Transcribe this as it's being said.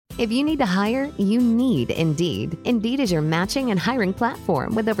If you need to hire, you need Indeed. Indeed is your matching and hiring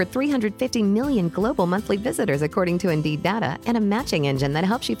platform with over 350 million global monthly visitors according to Indeed data and a matching engine that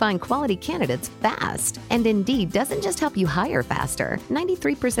helps you find quality candidates fast. And Indeed doesn't just help you hire faster.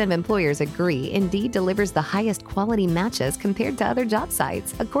 93% of employers agree Indeed delivers the highest quality matches compared to other job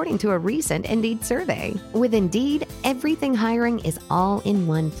sites, according to a recent Indeed survey. With Indeed, everything hiring is all in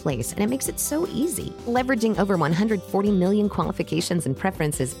one place, and it makes it so easy. Leveraging over 140 million qualifications and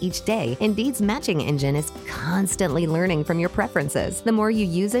preferences each day, Indeed's matching engine is constantly learning from your preferences. The more you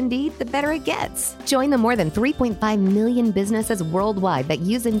use Indeed, the better it gets. Join the more than 3.5 million businesses worldwide that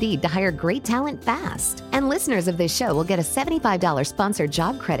use Indeed to hire great talent fast. And listeners of this show will get a $75 sponsored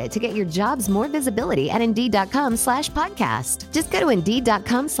job credit to get your jobs more visibility at Indeed.com/podcast. Just go to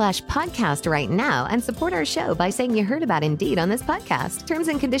Indeed.com/podcast right now and support our show by saying you heard about Indeed on this podcast. Terms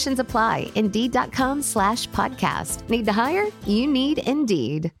and conditions apply. Indeed.com/podcast. Need to hire? You need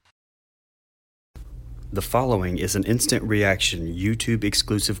Indeed. The following is an instant reaction YouTube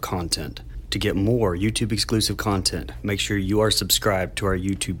exclusive content. To get more YouTube exclusive content, make sure you are subscribed to our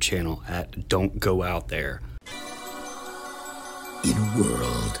YouTube channel at Don't Go Out There. In a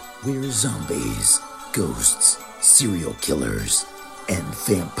world where zombies, ghosts, serial killers, and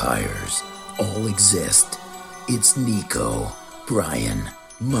vampires all exist, it's Nico, Brian,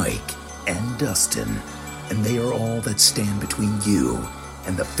 Mike, and Dustin, and they are all that stand between you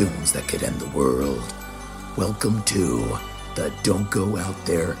and the films that could end the world. Welcome to the Don't Go Out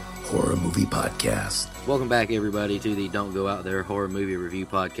There Horror Movie Podcast. Welcome back, everybody, to the Don't Go Out There Horror Movie Review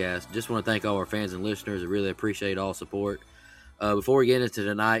Podcast. Just want to thank all our fans and listeners. I really appreciate all support. Before we get into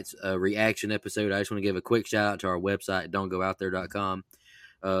tonight's reaction episode, I just want to give a quick shout out to our website, don'tgoouthere.com.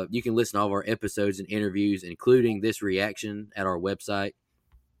 You can listen to all of our episodes and interviews, including this reaction, at our website.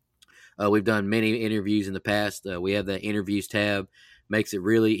 We've done many interviews in the past. We have the interviews tab. Makes it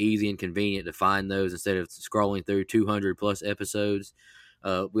really easy and convenient to find those instead of scrolling through 200 plus episodes.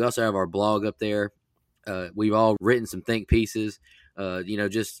 We also have our blog up there. We've all written some think pieces,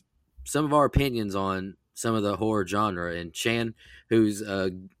 just some of our opinions on some of the horror genre. And Shan, who's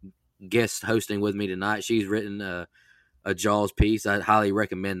guest hosting with me tonight, she's written a Jaws piece. I highly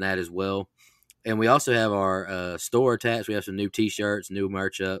recommend that as well. And we also have our store attached. We have some new t-shirts, new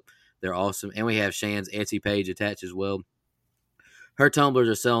merch up. They're awesome. And we have Shan's Etsy page attached as well. Her tumblers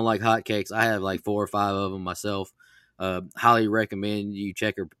are selling like hotcakes. I have like 4 or 5 of them myself. Highly recommend you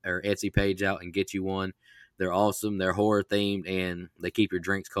check her Etsy page out and get you one. They're awesome. They're horror themed and they keep your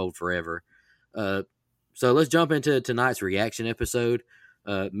drinks cold forever. So let's jump into tonight's reaction episode.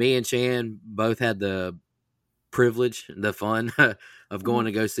 Me and Shan both had the privilege, the fun of going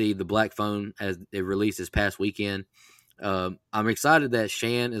to go see The Black Phone as it released this past weekend. I'm excited that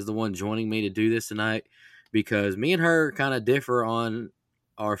Shan is the one joining me to do this tonight, because me and her kind of differ on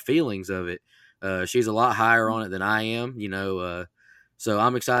our feelings of it. She's a lot higher on it than I am, so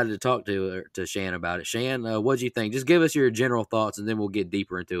I'm excited to talk to Shan about it. Shan, what'd you think? Just give us your general thoughts, and then we'll get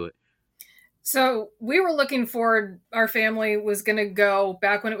deeper into it. So we were looking forward, our family was going to go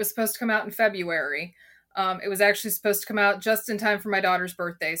back when it was supposed to come out in February. It was actually supposed to come out just in time for my daughter's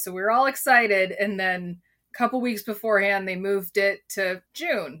birthday. So we were all excited, and then couple weeks beforehand, they moved it to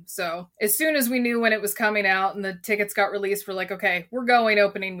June. So as soon as we knew when it was coming out and the tickets got released, we're like, okay, we're going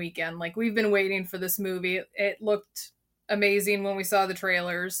opening weekend. Like, we've been waiting for this movie. It looked amazing when we saw the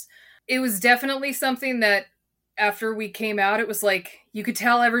trailers. It was definitely something that after we came out, it was like, you could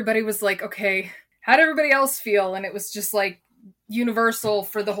tell everybody was like, okay, how did everybody else feel? And it was just like universal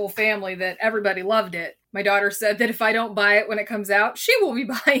for the whole family that everybody loved it. My daughter said that if I don't buy it when it comes out, she will be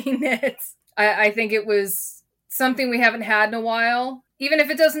buying it. I think it was something we haven't had in a while, even if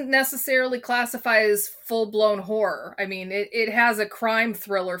it doesn't necessarily classify as full-blown horror. I mean, it has a crime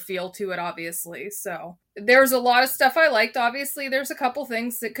thriller feel to it, obviously. So there's a lot of stuff I liked. Obviously, there's a couple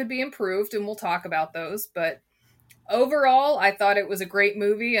things that could be improved, and we'll talk about those. But overall, I thought it was a great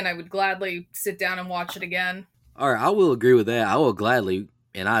movie, and I would gladly sit down and watch it again. All right, I will agree with that. I will gladly,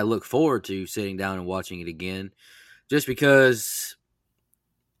 and I look forward to sitting down and watching it again, just because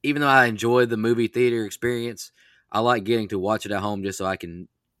even though I enjoy the movie theater experience, I like getting to watch it at home just so I can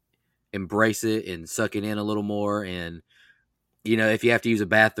embrace it and suck it in a little more. And, if you have to use a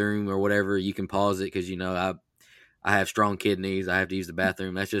bathroom or whatever, you can pause it because, I have strong kidneys. I have to use the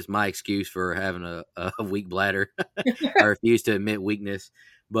bathroom. That's just my excuse for having a weak bladder. I refuse to admit weakness.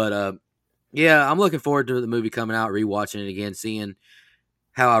 But, I'm looking forward to the movie coming out, rewatching it again, seeing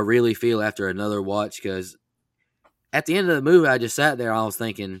how I really feel after another watch, because at the end of the movie, I just sat there. I was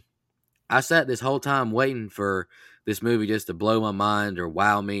thinking, I sat this whole time waiting for this movie just to blow my mind or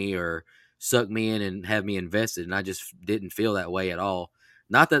wow me or suck me in and have me invested. And I just didn't feel that way at all.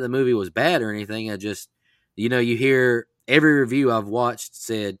 Not that the movie was bad or anything. I just, you hear every review I've watched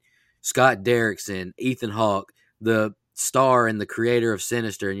said Scott Derrickson, Ethan Hawke, the star and the creator of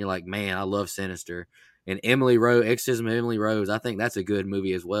Sinister, and you're like, man, I love Sinister. And Emily Rose, Exorcism of Emily Rose, I think that's a good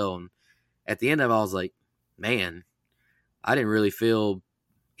movie as well. And at the end of it, I was like, man, I didn't really feel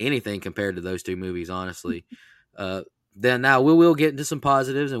anything compared to those two movies, honestly. Then now we will get into some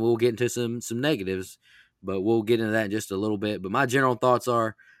positives and we'll get into some negatives, but we'll get into that in just a little bit. But my general thoughts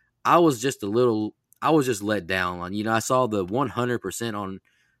are, I was just let down on, I saw the 100% on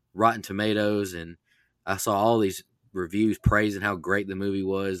Rotten Tomatoes, and I saw all these reviews praising how great the movie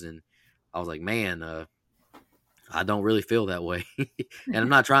was, and I was like, man, I don't really feel that way. And I'm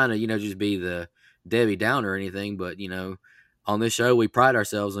not trying to, just be the Debbie Downer or anything, but, on this show, we pride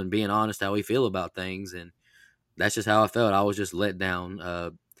ourselves on being honest how we feel about things, and that's just how I felt. I was just let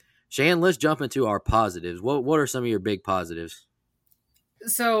down. Shan, let's jump into our positives. What are some of your big positives?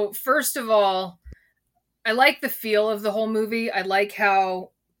 So, first of all, I like the feel of the whole movie. I like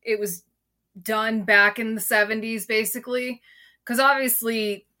how it was done back in the 70s, basically. Because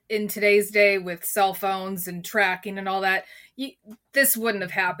obviously, in today's day with cell phones and tracking and all that, this wouldn't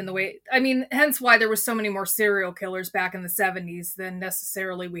have happened the way... I mean, hence why there were so many more serial killers back in the 70s than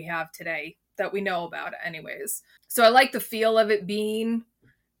necessarily we have today that we know about anyways. So I like the feel of it being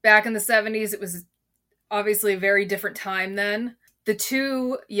back in the 70s. It was obviously a very different time then. The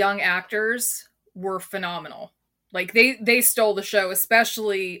two young actors were phenomenal. Like, they stole the show,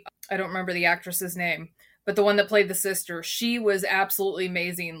 especially, I don't remember the actress's name, but the one that played the sister, she was absolutely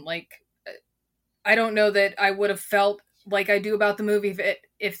amazing. Like, I don't know that I would have felt like I do about the movie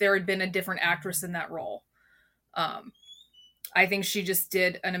if there had been a different actress in that role. I think she just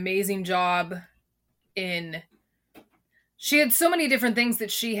did an amazing job she had so many different things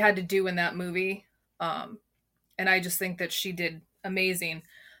that she had to do in that movie. And I just think that she did amazing.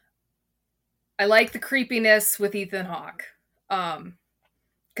 I like the creepiness with Ethan Hawke.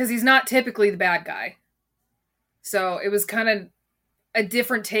 Because he's not typically the bad guy. So it was kind of a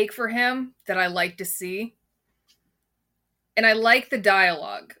different take for him that I like to see. And I like the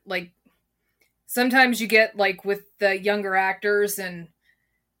dialogue. Like, sometimes you get, like, with the younger actors and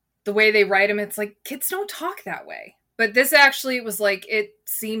the way they write them, it's like, kids don't talk that way. But this actually, it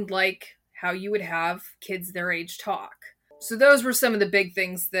seemed like how you would have kids their age talk. So those were some of the big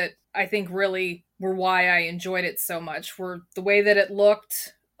things that I think really were why I enjoyed it so much, were the way that it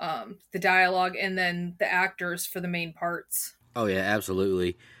looked, the dialogue, and then the actors for the main parts. Oh, yeah,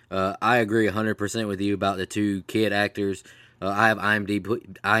 absolutely. I agree 100% with you about the two kid actors. I have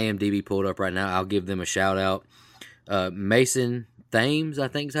IMDb pulled up right now. I'll give them a shout out. Mason Thames, I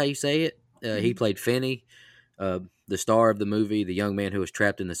think is how you say it. He played Finney, the star of the movie, the young man who was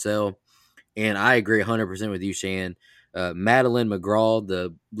trapped in the cell. And I agree 100% with you, Shan. Madeline McGraw,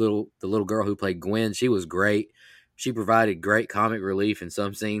 the little girl who played Gwen, she was great. She provided great comic relief in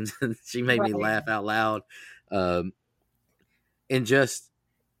some scenes. She made me laugh out loud. And just,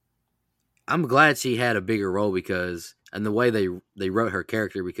 I'm glad she had a bigger role and the way they wrote her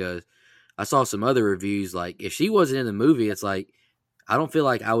character, because I saw some other reviews, like, if she wasn't in the movie, it's like, I don't feel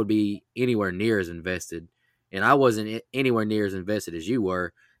like I would be anywhere near as invested. And I wasn't anywhere near as invested as you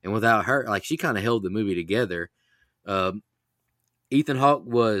were. And without her, like, she kind of held the movie together. Ethan Hawke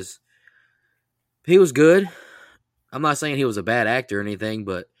was good. I'm not saying he was a bad actor or anything,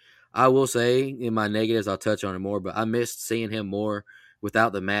 but I will say in my negatives, I'll touch on it more, but I missed seeing him more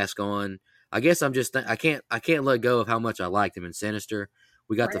without the mask on. I guess I'm just, I can't let go of how much I liked him in Sinister.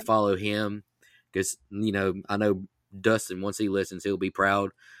 We got to follow him because, I know Dustin, once he listens, he'll be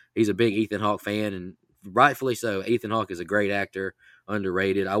proud. He's a big Ethan Hawke fan, and rightfully so. Ethan Hawke is a great actor,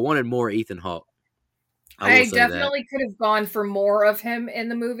 underrated. I wanted more Ethan Hawke. I definitely could have gone for more of him in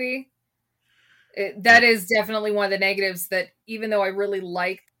the movie. That is definitely one of the negatives, that even though I really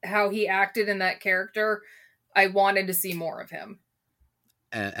liked how he acted in that character, I wanted to see more of him.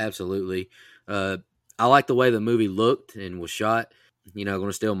 Absolutely. I like the way the movie looked and was shot. Going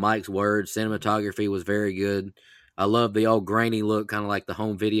to steal Mike's words. Cinematography was very good. I love the old grainy look, kind of like the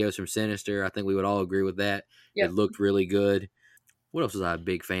home videos from Sinister. I think we would all agree with that. Yep. It looked really good. What else was I a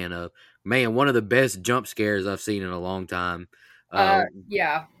big fan of? Man, one of the best jump scares I've seen in a long time.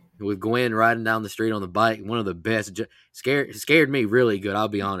 Yeah. With Gwen riding down the street on the bike, one of the best. Scared me really good, I'll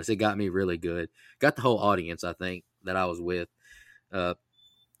be honest. It got me really good. Got the whole audience, I think, that I was with.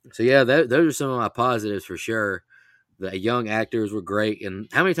 So, yeah, those are some of my positives for sure. The young actors were great. And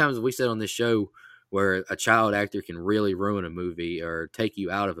how many times have we said on this show where a child actor can really ruin a movie or take you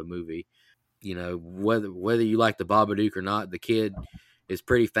out of a movie? Whether you like the Babadook or not, the kid is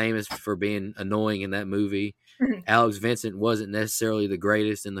pretty famous for being annoying in that movie. Alex Vincent wasn't necessarily the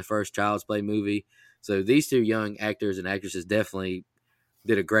greatest in the first Child's Play movie. So these two young actors and actresses definitely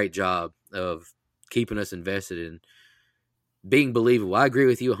did a great job of keeping us invested in being believable. I agree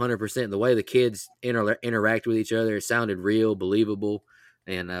with you 100%. The way the kids interact with each other, it sounded real, believable.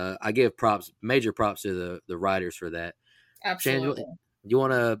 And I give major props to the writers for that. Absolutely.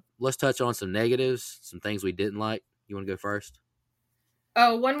 Shan, let's touch on some negatives, some things we didn't like. You want to go first?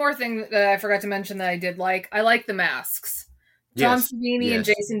 Oh, one more thing that I forgot to mention that I did like. I like the masks. Tom Savini and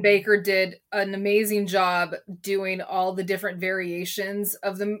Jason Baker did an amazing job doing all the different variations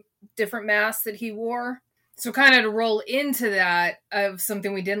of the different masks that he wore. So kind of to roll into that of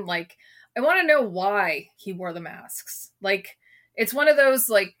something we didn't like, I want to know why he wore the masks. Like, it's one of those,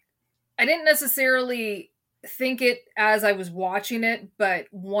 like, I didn't necessarily think it as I was watching it, but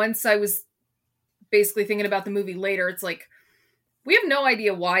once I was basically thinking about the movie later, it's like, we have no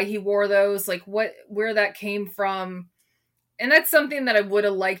idea why he wore those, like where that came from. And that's something that I would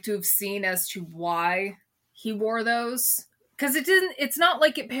have liked to have seen as to why he wore those. Because it's not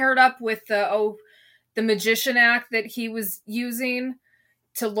like it paired up with the magician act that he was using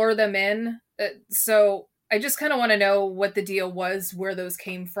to lure them in. So I just kind of want to know what the deal was, where those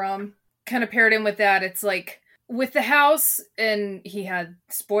came from. Kind of paired in with that, it's like with the house, and he had,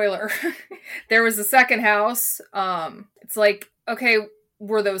 spoiler, there was a second house. It's like, okay,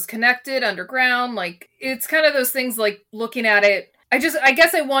 were those connected underground? Like, it's kind of those things, like, looking at it, I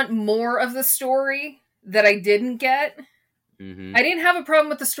guess I want more of the story that I didn't get. Mm-hmm. I didn't have a problem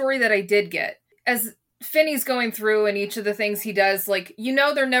with the story that I did get. As Finney's going through and each of the things he does, like,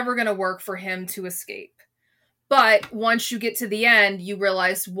 they're never going to work for him to escape. But once you get to the end, you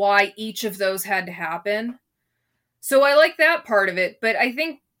realize why each of those had to happen. So I like that part of it, but I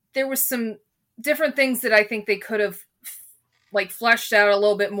think there was some different things that I think they could have, like, fleshed out a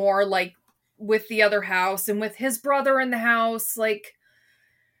little bit more, like with the other house and with his brother in the house. Like,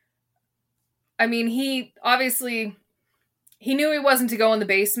 I mean, he knew he wasn't to go in the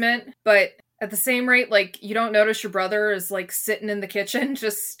basement, but at the same rate, like, you don't notice your brother is, like, sitting in the kitchen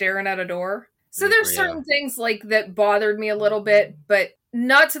just staring at a door. So there's certain things, like, that bothered me a little bit, but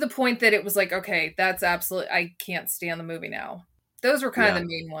not to the point that it was like, okay, that's absolute, I can't stand the movie now. Those were kind of the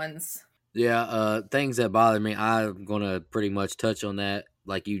main ones. Yeah, things that bother me, I'm going to pretty much touch on that,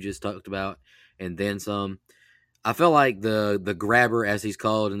 like you just talked about, and then some. I feel like the grabber, as he's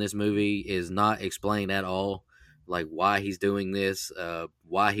called in this movie, is not explained at all, like why he's doing this,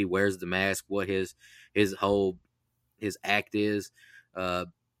 why he wears the mask, what his act is.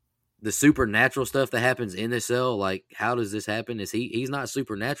 The supernatural stuff that happens in the cell, like, how does this happen? He's not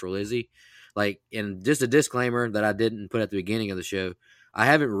supernatural, is he? Like, and just a disclaimer that I didn't put at the beginning of the show, I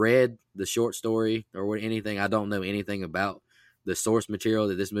haven't read the short story or anything. I don't know anything about the source material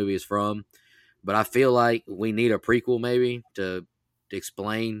that this movie is from, but I feel like we need a prequel maybe to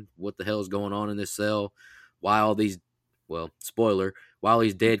explain what the hell is going on in this cell, why all these, well, spoiler, why all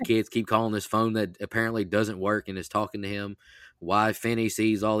these dead kids keep calling this phone that apparently doesn't work and is talking to him, why Finney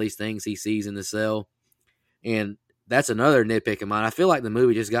sees all these things he sees in the cell. And that's another nitpick of mine. I feel like the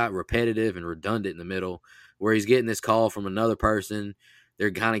movie just got repetitive and redundant in the middle, where he's getting this call from another person. They're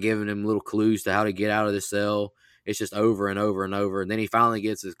kind of giving him little clues to how to get out of the cell. It's just over and over and over. And then he finally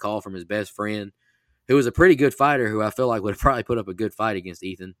gets his call from his best friend, who was a pretty good fighter, who I feel like would have probably put up a good fight against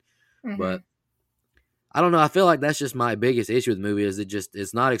Ethan. Mm-hmm. But I don't know. I feel like that's just my biggest issue with the movie, is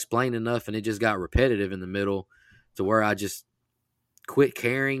it's not explained enough, and it just got repetitive in the middle to where I just quit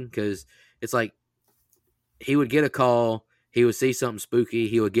caring, because it's like he would get a call, he would see something spooky,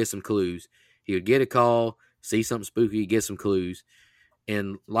 he would get some clues. He would get a call, see something spooky, get some clues.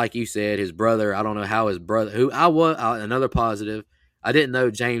 And like you said, his brother, I don't know how his brother, who another positive, I didn't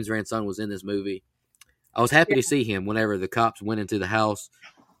know James Van Sant was in this movie. I was happy to see him whenever the cops went into the house.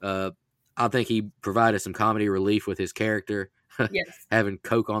 I think he provided some comedy relief with his character. Yes. Having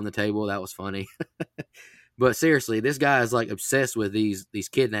Coke on the table, that was funny. But seriously, this guy is like obsessed with these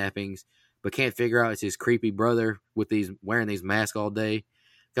kidnappings, but can't figure out it's his creepy brother with wearing these masks all day.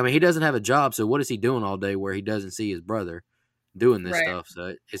 I mean, he doesn't have a job, so what is he doing all day where he doesn't see his brother doing this stuff?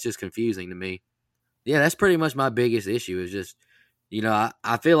 So it's just confusing to me. Yeah, that's pretty much my biggest issue, is just,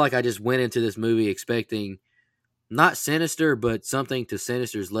 I feel like I just went into this movie expecting not Sinister, but something to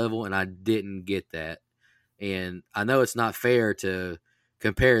Sinister's level, and I didn't get that. And I know it's not fair to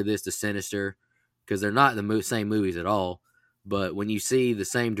compare this to Sinister, because they're not the same movies at all. But when you see the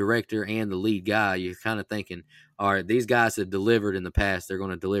same director and the lead guy, you're kind of thinking, all right, these guys have delivered in the past, they're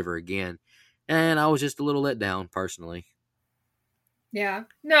going to deliver again. And I was just a little let down, personally. Yeah.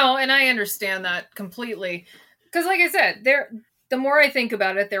 No, and I understand that completely. Because like I said, the more I think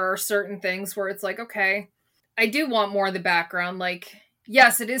about it, there are certain things where it's like, okay, I do want more of the background. Like,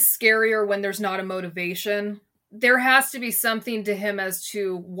 yes, it is scarier when there's not a motivation. There has to be something to him as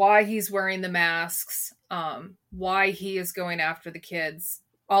to why he's wearing the masks, why he is going after the kids,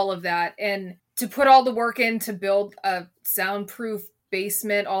 all of that. And to put all the work in to build a soundproof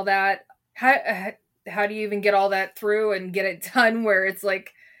basement, all that, how do you even get all that through and get it done where it's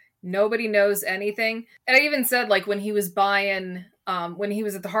like nobody knows anything? And I even said, like, when he was when he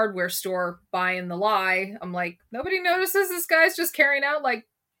was at the hardware store buying the lie, I'm like, nobody notices this guy's just carrying out like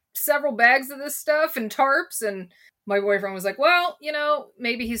several bags of this stuff and tarps. And my boyfriend was like, well,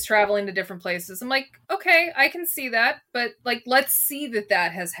 maybe he's traveling to different places. I'm like, okay, I can see that, but like, let's see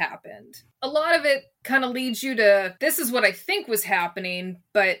that has happened. A lot of it kind of leads you to, this is what I think was happening,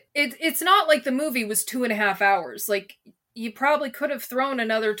 but it's not like the movie was 2.5 hours. Like, you probably could have thrown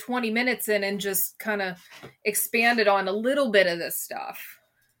another 20 minutes in and just kind of expanded on a little bit of this stuff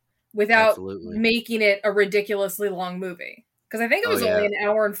without Absolutely. making it a ridiculously long movie. Because I think it was only an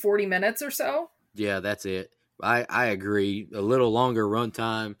hour and 40 minutes or so. Yeah, that's it. I agree. A little longer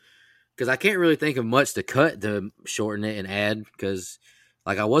runtime, because I can't really think of much to cut to shorten it and add, because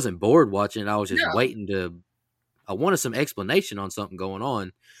like I wasn't bored watching it. I was just waiting I wanted some explanation on something going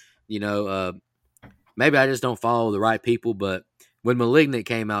on. Maybe I just don't follow the right people, but when Malignant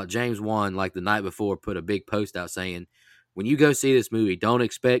came out, James Wan, like the night before, put a big post out saying, when you go see this movie, don't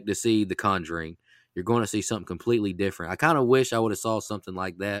expect to see The Conjuring. You're going to see something completely different. I kind of wish I would have saw something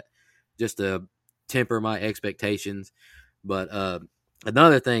like that just to temper my expectations. But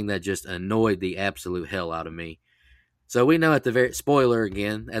another thing that just annoyed the absolute hell out of me. So we know spoiler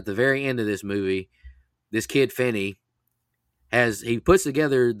again, at the very end of this movie, this kid Finney he puts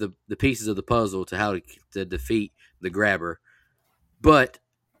together the pieces of the puzzle to how to defeat the grabber. But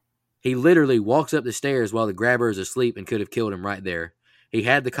he literally walks up the stairs while the grabber is asleep and could have killed him right there. He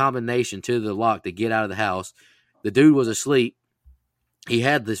had the combination to the lock to get out of the house. The dude was asleep. He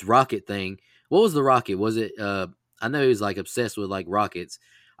had this rocket thing. What was the rocket? Was it, I know he was like obsessed with like rockets.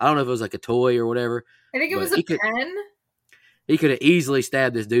 I don't know if it was like a toy or whatever. I think it was a pen. He could have easily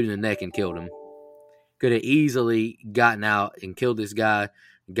stabbed this dude in the neck and killed him. Could have easily gotten out and killed this guy,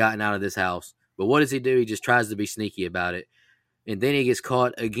 gotten out of this house. But what does he do? He just tries to be sneaky about it. And then he gets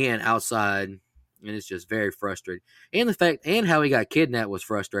caught again outside, and it's just very frustrating. And the fact, and how he got kidnapped was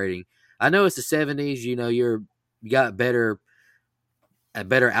frustrating. I know it's the 70s, you got a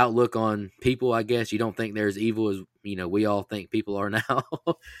better outlook on people, I guess. You don't think they're as evil as, we all think people are now.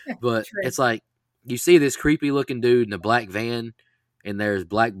 But it's like, you see this creepy looking dude in a black van, and there's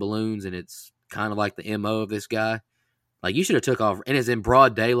black balloons, and it's kind of like the MO of this guy. Like, you should have took off, and it's in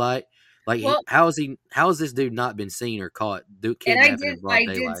broad daylight. Like, well, how has this dude not been seen or caught? And I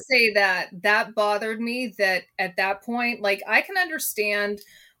did say that bothered me, that at that point, like, I can understand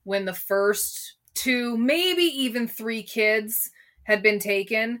when the first 2, maybe even 3 kids had been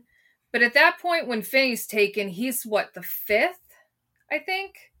taken. But at that point, when Finney's taken, he's what, the 5th, I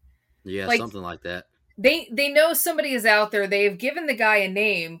think? Yeah, like, something like that. They know somebody is out there. They've given the guy a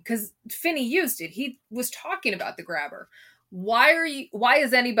name because Finney used it. He was talking about the grabber. Why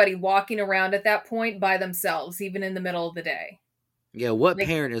is anybody walking around at that point by themselves, even in the middle of the day? Yeah, what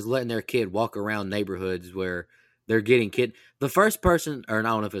parent is letting their kid walk around neighborhoods where they're getting the first person, or I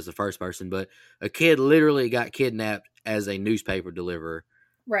don't know if it's the first person, but a kid literally got kidnapped as a newspaper deliverer.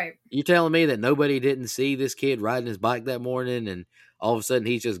 Right. You telling me that nobody didn't see this kid riding his bike that morning and all of a sudden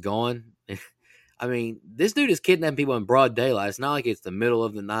he's just gone? I mean, this dude is kidnapping people in broad daylight. It's not like it's the middle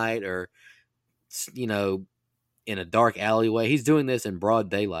of the night or, in a dark alleyway. He's doing this in broad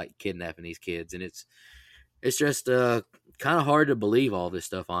daylight, kidnapping these kids. And it's just kind of hard to believe all this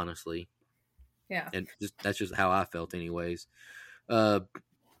stuff, honestly. Yeah. And that's just how I felt anyways.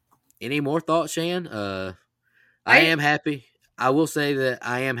 Any more thoughts, Shan? I am happy. I will say that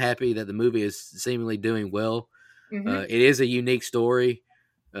I am happy that the movie is seemingly doing well. Mm-hmm. It is a unique story.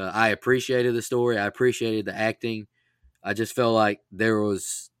 I appreciated the story. I appreciated the acting. I just felt like there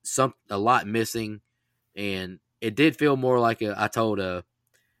was a lot missing, and it did feel more like I told a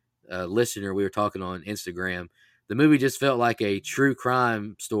listener, we were talking on Instagram, the movie just felt like a true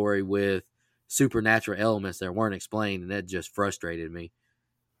crime story with supernatural elements that weren't explained, and that just frustrated me.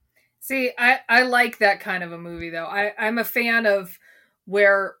 See, I like that kind of a movie, though. I'm a fan of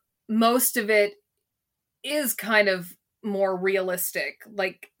where most of it is kind of more realistic.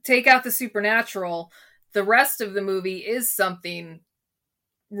 Like, take out the supernatural, the rest of the movie is something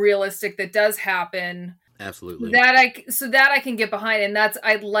realistic that does happen. Absolutely. That I can get behind, and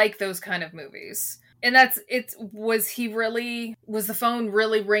I like those kind of movies. And was the phone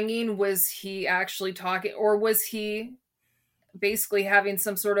really ringing? Was he actually talking, or was he basically having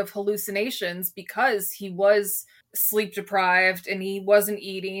some sort of hallucinations because he was sleep deprived and he wasn't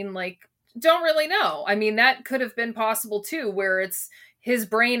eating. Like, don't really know. I mean, that could have been possible too, where it's his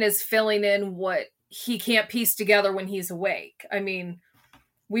brain is filling in what he can't piece together when he's awake. I mean,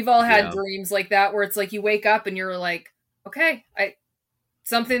 we've all had dreams like that where it's like you wake up and you're like, okay,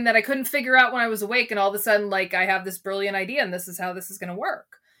 something that I couldn't figure out when I was awake, and all of a sudden, like, I have this brilliant idea and this is how this is going to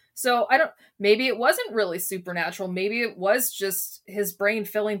work. So maybe it wasn't really supernatural. Maybe it was just his brain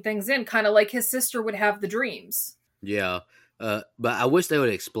filling things in, kind of like his sister would have the dreams. Yeah. But I wish they would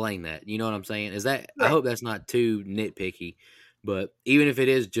explain that. You know what I'm saying? Right. I hope that's not too nitpicky, but even if it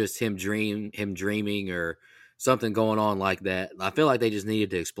is just him dreaming or something going on like that, I feel like they just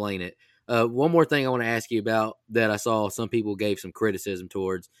needed to explain it. One more thing I want to ask you about that I saw some people gave some criticism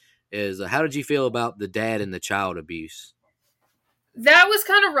towards is how did you feel about the dad and the child abuse? That was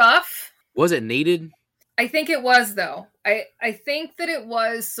kind of rough. Was it needed? I think it was, though. I think that it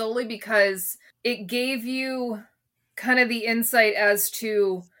was solely because it gave you kind of the insight as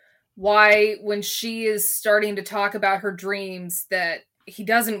to why when she is starting to talk about her dreams that he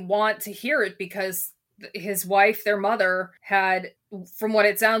doesn't want to hear it because his wife, their mother, had, from what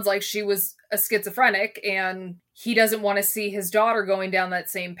it sounds like, she was a schizophrenic and he doesn't want to see his daughter going down that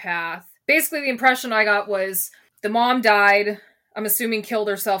same path. Basically, the impression I got was the mom died. I'm assuming killed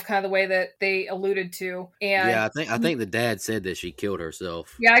herself, kind of the way that they alluded to. And yeah, I think the dad said that she killed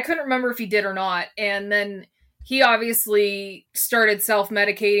herself. Yeah, I couldn't remember if he did or not. And then he obviously started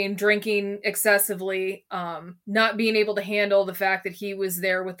self-medicating, drinking excessively, not being able to handle the fact that he was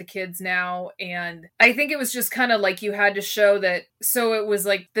there with the kids now. And I think it was just kind of like you had to show that. So it was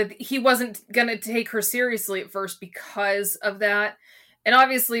like that he wasn't going to take her seriously at first because of that. And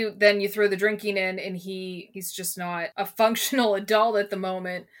obviously then you throw the drinking in and he's just not a functional adult at the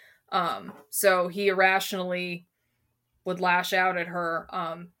moment. So he irrationally would lash out at her.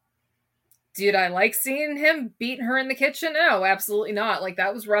 Did I like seeing him beating her in the kitchen? No, absolutely not. Like,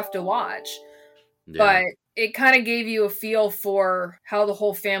 that was rough to watch. Yeah. But it kind of gave you a feel for how the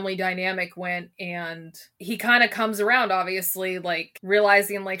whole family dynamic went. And he kind of comes around, obviously, like,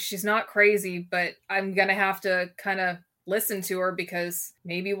 realizing, like, she's not crazy, but I'm going to have to kind of listen to her because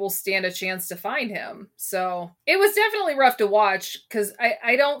maybe we'll stand a chance to find him. So it was definitely rough to watch because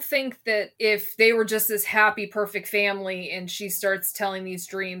I don't think that if they were just this happy, perfect family and she starts telling these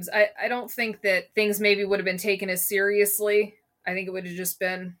dreams, I don't think that things maybe would have been taken as seriously. I think it would have just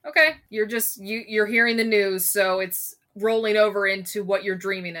been, okay, you're hearing the news, so it's rolling over into what you're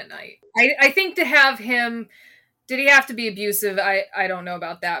dreaming at night. I think to have him, did he have to be abusive? I don't know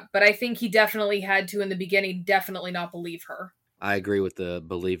about that, but I think he definitely had to in the beginning definitely not believe her. I agree with the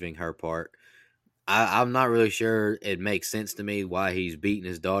believing her part. I'm not really sure it makes sense to me why he's beating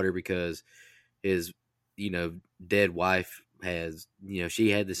his daughter because his, dead wife has, she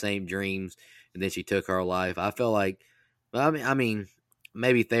had the same dreams and then she took her life. I feel like, I mean,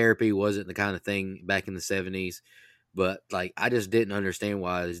 maybe therapy wasn't the kind of thing back in the 70s, but like, I just didn't understand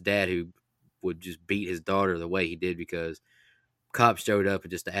why his dad, who would just beat his daughter the way he did, because cops showed up and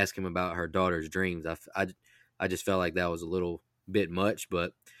just to ask him about her daughter's dreams. I just felt like that was a little bit much,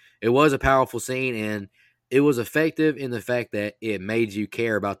 but it was a powerful scene and it was effective in the fact that it made you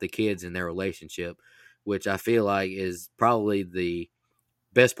care about the kids and their relationship, which I feel like is probably the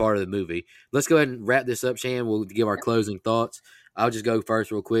best part of the movie. Let's go ahead and wrap this up, Shan. We'll give our closing thoughts. I'll just go first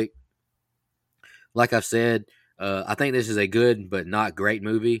real quick. Like I've said, I think this is a good but not great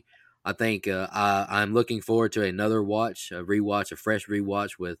movie. I think I'm looking forward to another watch, a fresh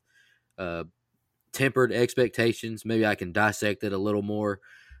rewatch with tempered expectations. Maybe I can dissect it a little more.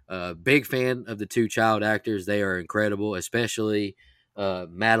 Big fan of the two child actors. They are incredible, especially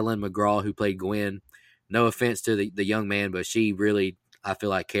Madeline McGraw, who played Gwen. No offense to the young man, but she really, I feel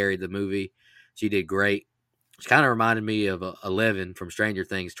like, carried the movie. She did great. She kind of reminded me of Eleven from Stranger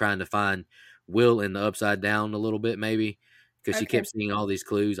Things, trying to find Will in the Upside Down a little bit, maybe, because she kept seeing all these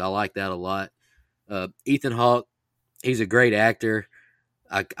clues. I like that a lot. Ethan Hawke, he's a great actor.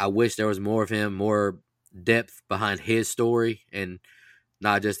 I wish there was more of him, more depth behind his story, and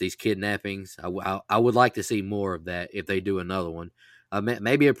not just these kidnappings. I would like to see more of that if they do another one.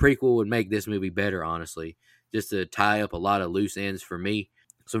 Maybe a prequel would make this movie better, honestly, just to tie up a lot of loose ends for me.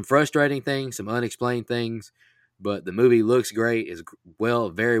 Some frustrating things, some unexplained things, but the movie looks great. It's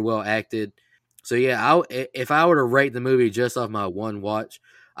very well acted. So yeah, if I were to rate the movie just off my one watch,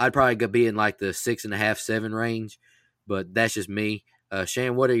 I'd probably be in like the 6.5, 7 range. But that's just me.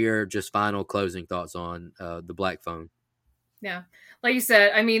 Shan, what are your just final closing thoughts on The Black Phone? Yeah, like you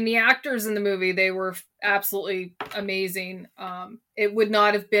said, I mean, the actors in the movie, they were absolutely amazing. It would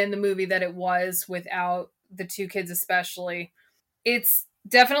not have been the movie that it was without the two kids, especially. It's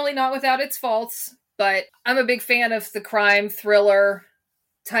definitely not without its faults, but I'm a big fan of the crime thriller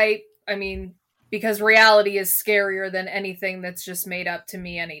type. I mean, because reality is scarier than anything that's just made up to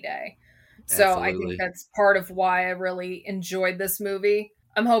me any day. So Absolutely. I think that's part of why I really enjoyed this movie.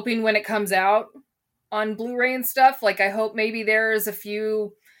 I'm hoping when it comes out on Blu-ray and stuff, like I hope maybe there's a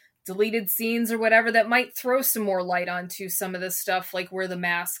few deleted scenes or whatever that might throw some more light onto some of this stuff, like where the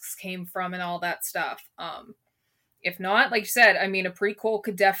masks came from and all that stuff. If not, like you said, I mean, a prequel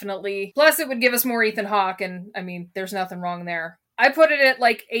could definitely, plus it would give us more Ethan Hawke, and I mean, there's nothing wrong there. I put it at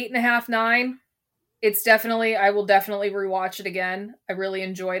like 8.5, 9. It's definitely, I will definitely rewatch it again. I really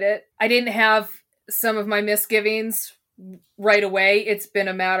enjoyed it. I didn't have some of my misgivings right away. It's been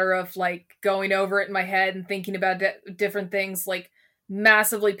a matter of like going over it in my head and thinking about different things, like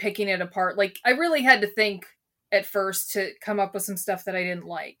massively picking it apart. Like I really had to think at first to come up with some stuff that I didn't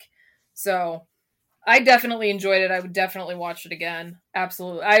like. So I definitely enjoyed it. I would definitely watch it again.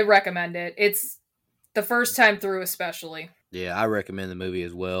 Absolutely. I recommend it. It's the first time through especially. Yeah, I recommend the movie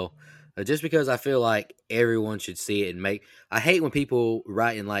as well. Just because I feel like everyone should see it and I hate when people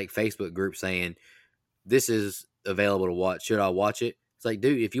write in like Facebook groups saying, this is available to watch. Should I watch it? It's like,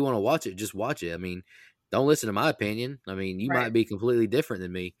 dude, if you want to watch it, just watch it. I mean, don't listen to my opinion. I mean, you might be completely different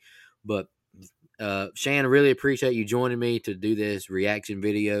than me. But Shan, really appreciate you joining me to do this reaction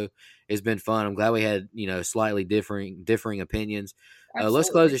video. It's been fun. I'm glad we had, slightly differing opinions. Let's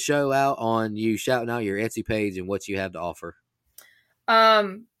close the show out on you shouting out your Etsy page and what you have to offer.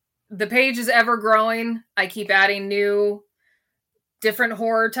 The page is ever growing. I keep adding new, different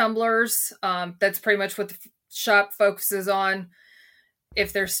horror tumblers. That's pretty much what the shop focuses on.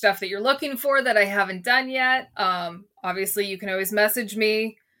 If there's stuff that you're looking for that I haven't done yet, obviously you can always message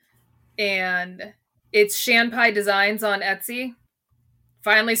me. And it's Shanpai Designs on Etsy.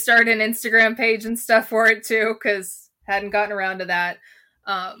 Finally started an Instagram page and stuff for it too, because hadn't gotten around to that.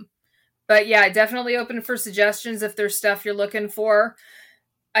 But yeah, definitely open for suggestions if there's stuff you're looking for.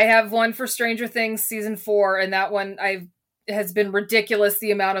 I have one for Stranger Things season 4, and that one has been ridiculous,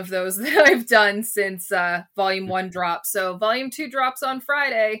 the amount of those that I've done since volume 1 dropped. So volume 2 drops on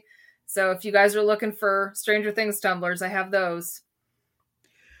Friday. So if you guys are looking for Stranger Things tumblers, I have those.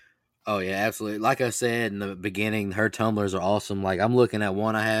 Oh yeah, absolutely. Like I said in the beginning, her tumblers are awesome. Like I'm looking at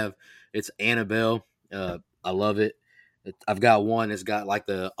one I have. It's Annabelle. I love it. I've got one that's got like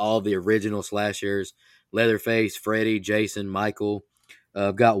all the original slashers: Leatherface, Freddy, Jason, Michael.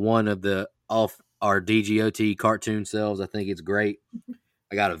 I've got one of our DGOT cartoon cells. I think it's great.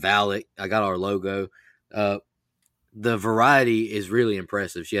 I got a Valak. I got our logo. The variety is really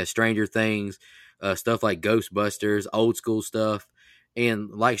impressive. She has Stranger Things, stuff like Ghostbusters, old school stuff. And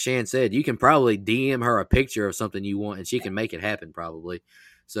like Shan said, you can probably DM her a picture of something you want and she can make it happen probably.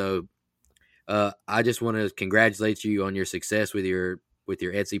 So I just want to congratulate you on your success with your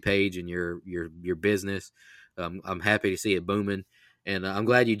Etsy page and your business. I'm happy to see it booming. And I'm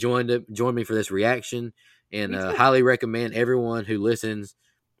glad you joined me for this reaction. And highly recommend everyone who listens.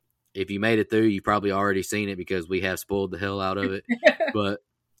 If you made it through, you've probably already seen it because we have spoiled the hell out of it. But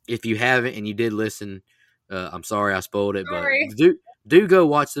if you haven't and you did listen, I'm sorry I spoiled it. Sorry. But do go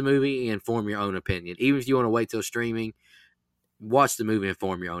watch the movie and form your own opinion. Even if you want to wait till streaming, watch the movie and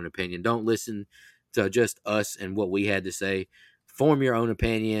form your own opinion. Don't listen to just us and what we had to say. Form your own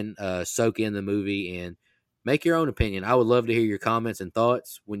opinion, soak in the movie, and make your own opinion. I would love to hear your comments and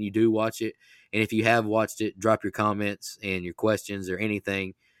thoughts when you do watch it. And if you have watched it, drop your comments and your questions or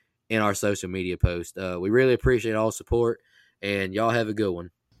anything in our social media post. We really appreciate all support, and y'all have a good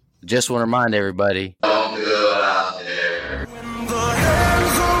one. Just want to remind everybody, don't go out there. When the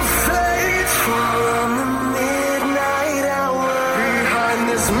hands of fate from the midnight hour, behind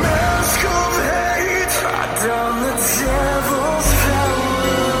this mask of hate, I down the devil's power.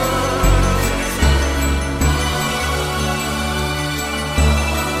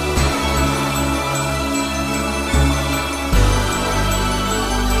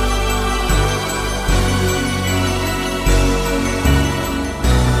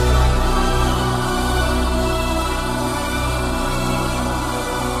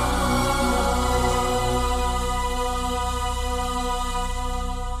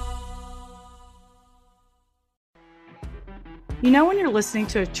 You know when you're listening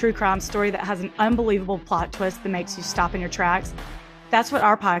to a true crime story that has an unbelievable plot twist that makes you stop in your tracks? That's what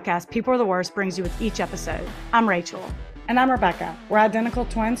our podcast, People Are the Worst, brings you with each episode. I'm Rachel. And I'm Rebecca. We're identical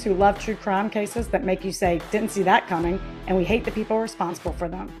twins who love true crime cases that make you say, didn't see that coming, and we hate the people responsible for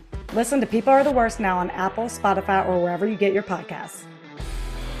them. Listen to People Are the Worst now on Apple, Spotify, or wherever you get your podcasts.